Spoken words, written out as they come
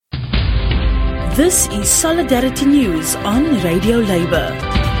This is Solidarity News on Radio Labour.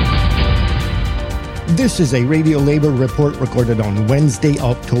 This is a Radio Labour report recorded on Wednesday,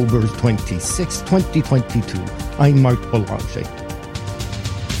 October 26, 2022. I'm Mark Boulanger.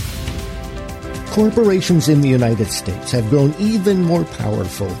 Corporations in the United States have grown even more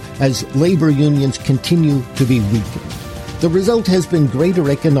powerful as labor unions continue to be weakened. The result has been greater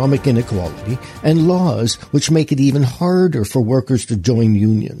economic inequality and laws which make it even harder for workers to join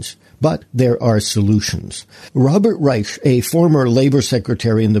unions. But there are solutions. Robert Reich, a former labor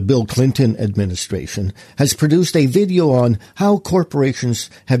secretary in the Bill Clinton administration, has produced a video on how corporations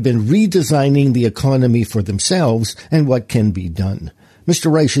have been redesigning the economy for themselves and what can be done.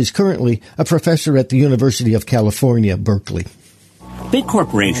 Mr. Reich is currently a professor at the University of California, Berkeley. Big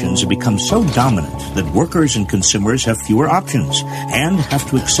corporations have become so dominant that workers and consumers have fewer options and have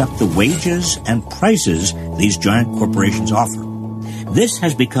to accept the wages and prices these giant corporations offer. This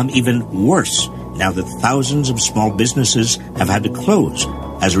has become even worse now that thousands of small businesses have had to close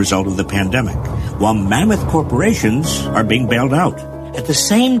as a result of the pandemic, while mammoth corporations are being bailed out. At the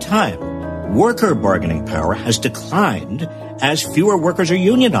same time, worker bargaining power has declined as fewer workers are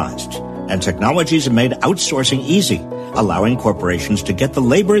unionized, and technologies have made outsourcing easy, allowing corporations to get the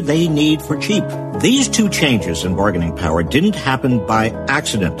labor they need for cheap. These two changes in bargaining power didn't happen by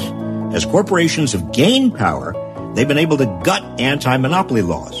accident. As corporations have gained power, they've been able to gut anti-monopoly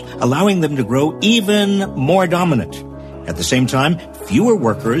laws, allowing them to grow even more dominant. At the same time, fewer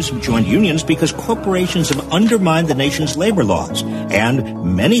workers have joined unions because corporations have undermined the nation's labor laws,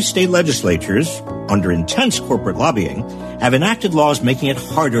 and many state legislatures, under intense corporate lobbying, have enacted laws making it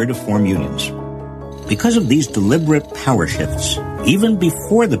harder to form unions. Because of these deliberate power shifts, even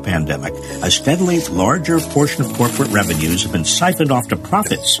before the pandemic, a steadily larger portion of corporate revenues have been siphoned off to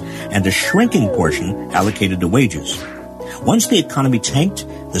profits and a shrinking portion allocated to wages. Once the economy tanked,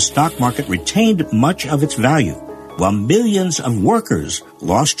 the stock market retained much of its value, while millions of workers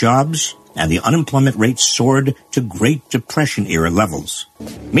lost jobs and the unemployment rate soared to Great Depression-era levels.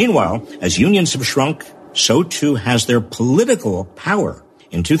 Meanwhile, as unions have shrunk, so too has their political power.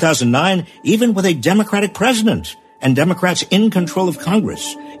 In 2009, even with a Democratic president and Democrats in control of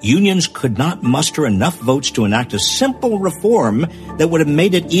Congress, unions could not muster enough votes to enact a simple reform that would have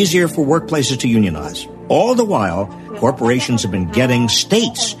made it easier for workplaces to unionize. All the while, corporations have been getting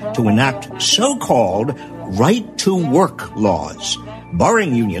states to enact so-called right-to-work laws,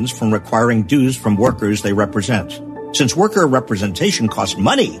 barring unions from requiring dues from workers they represent. Since worker representation costs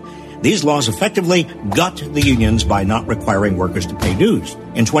money, these laws effectively gut the unions by not requiring workers to pay dues.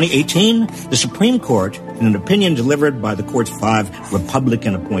 In 2018, the Supreme Court, in an opinion delivered by the court's 5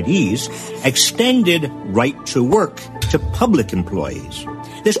 Republican appointees, extended right to work to public employees.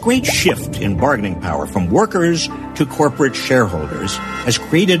 This great shift in bargaining power from workers to corporate shareholders has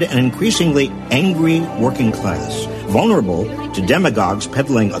created an increasingly angry working class, vulnerable to demagogues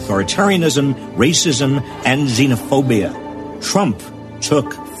peddling authoritarianism, racism, and xenophobia. Trump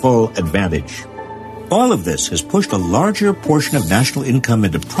took full advantage. All of this has pushed a larger portion of national income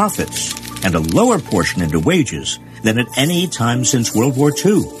into profits and a lower portion into wages than at any time since World War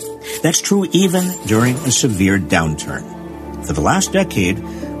II. That's true even during a severe downturn. For the last decade,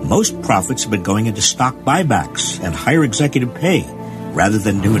 most profits have been going into stock buybacks and higher executive pay rather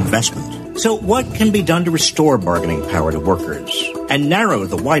than new investment. So what can be done to restore bargaining power to workers and narrow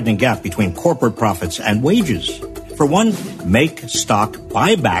the widening gap between corporate profits and wages? For one, make stock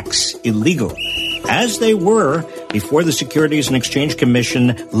buybacks illegal, as they were before the Securities and Exchange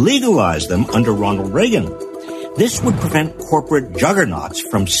Commission legalized them under Ronald Reagan. This would prevent corporate juggernauts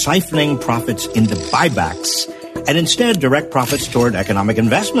from siphoning profits into buybacks and instead direct profits toward economic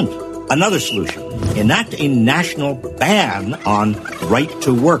investment. Another solution, enact a national ban on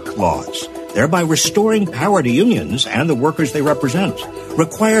right-to-work laws, thereby restoring power to unions and the workers they represent.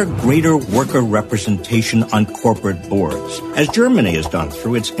 Require greater worker representation on corporate boards, as Germany has done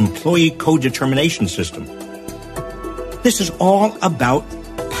through its employee co-determination system. This is all about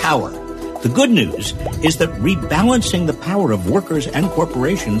power. The good news is that rebalancing the power of workers and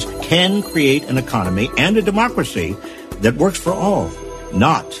corporations can create an economy and a democracy that works for all,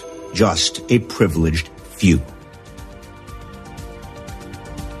 not just a privileged few.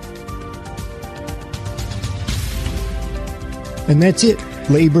 And that's it.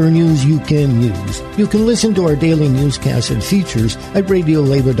 Labor news you can use. You can listen to our daily newscasts and features at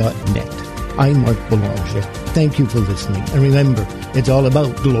radiolabor.net. I'm Mark Boulanger. Thank you for listening. And remember, it's all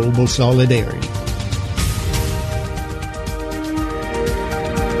about global solidarity.